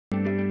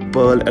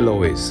Pearl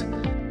Alloys.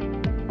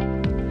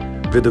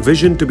 With a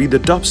vision to be the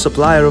top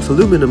supplier of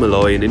aluminum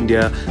alloy in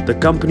India, the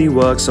company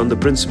works on the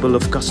principle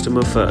of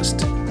customer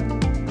first.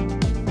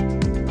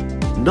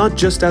 Not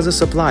just as a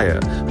supplier,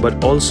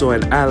 but also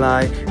an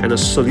ally and a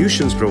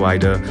solutions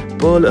provider,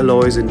 Pearl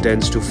Alloys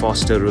intends to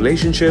foster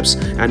relationships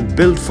and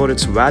build for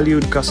its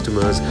valued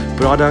customers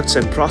products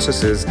and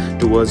processes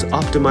towards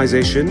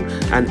optimization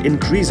and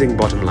increasing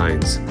bottom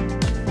lines.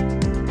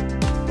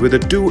 With a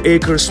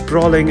 2-acre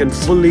sprawling and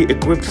fully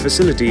equipped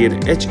facility in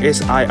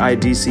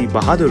HSIIDC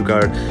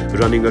Bahadurgarh,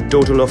 running a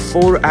total of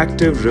 4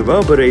 active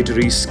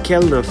reverberatory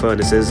Skellner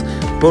furnaces,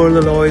 Pearl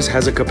Alloys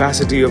has a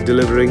capacity of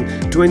delivering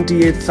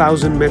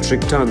 28,000 metric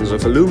tons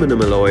of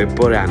aluminum alloy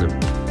per annum.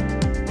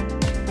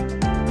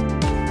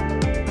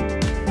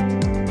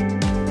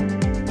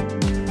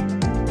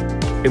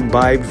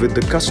 Imbibed with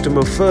the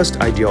customer-first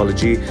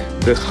ideology,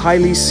 the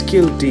highly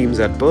skilled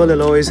teams at Pearl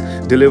Alloys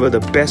deliver the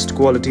best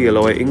quality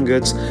alloy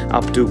ingots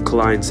up to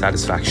client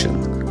satisfaction.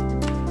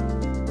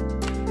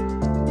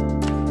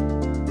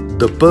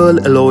 The Pearl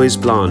Alloys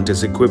plant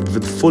is equipped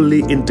with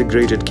fully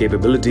integrated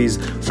capabilities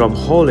from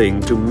hauling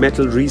to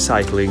metal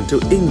recycling to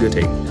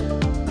ingoting.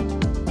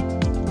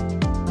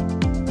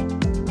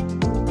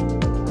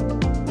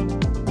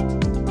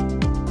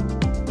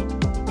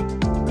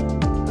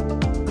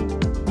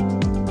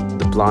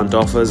 The plant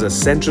offers a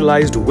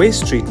centralized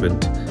waste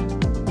treatment,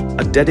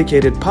 a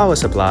dedicated power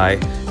supply,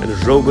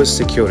 and robust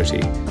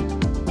security.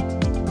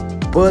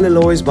 Pearl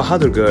Alloys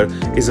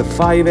Bahadurgarh is a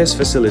 5S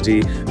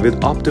facility with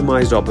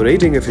optimized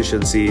operating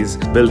efficiencies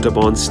built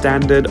upon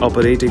standard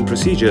operating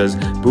procedures,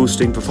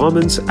 boosting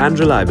performance and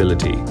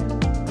reliability.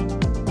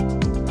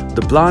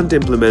 The plant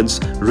implements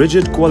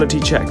rigid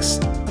quality checks,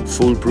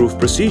 foolproof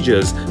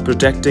procedures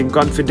protecting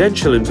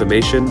confidential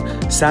information,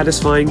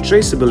 satisfying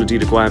traceability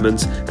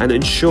requirements, and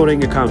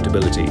ensuring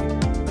accountability.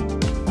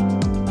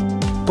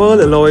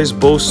 Pearl Alloys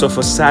boasts of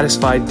a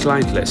satisfied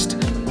client list.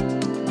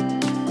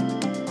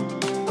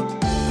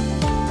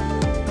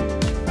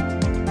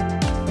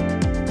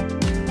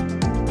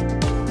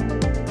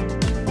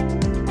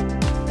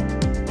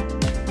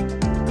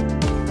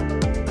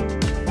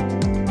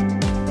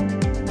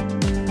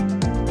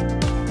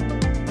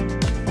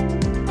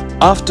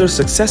 After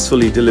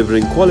successfully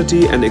delivering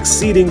quality and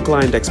exceeding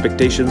client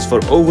expectations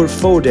for over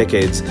 4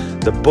 decades,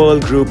 the Pearl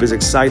Group is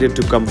excited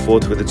to come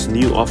forth with its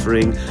new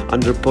offering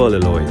under Pearl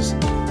Alloys.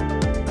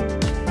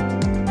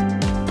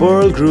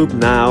 Pearl Group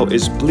now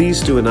is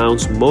pleased to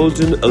announce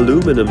molten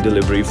aluminum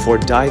delivery for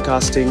die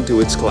casting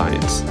to its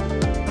clients.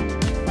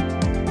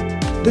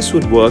 This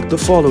would work the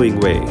following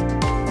way.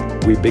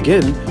 We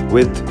begin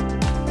with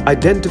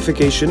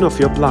identification of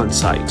your plant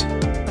site,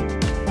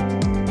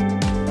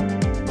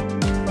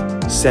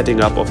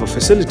 setting up of a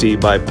facility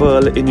by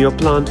Pearl in your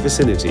plant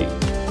vicinity,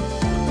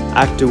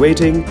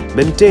 activating,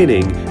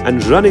 maintaining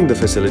and running the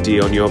facility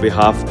on your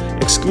behalf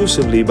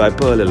exclusively by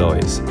Pearl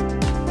Alloys,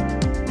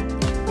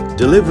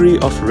 delivery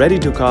of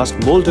ready-to-cast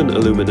molten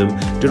aluminum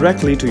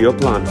directly to your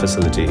plant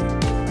facility.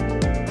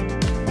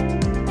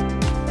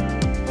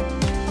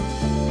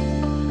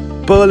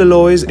 Pearl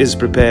Alloys is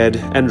prepared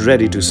and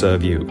ready to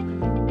serve you.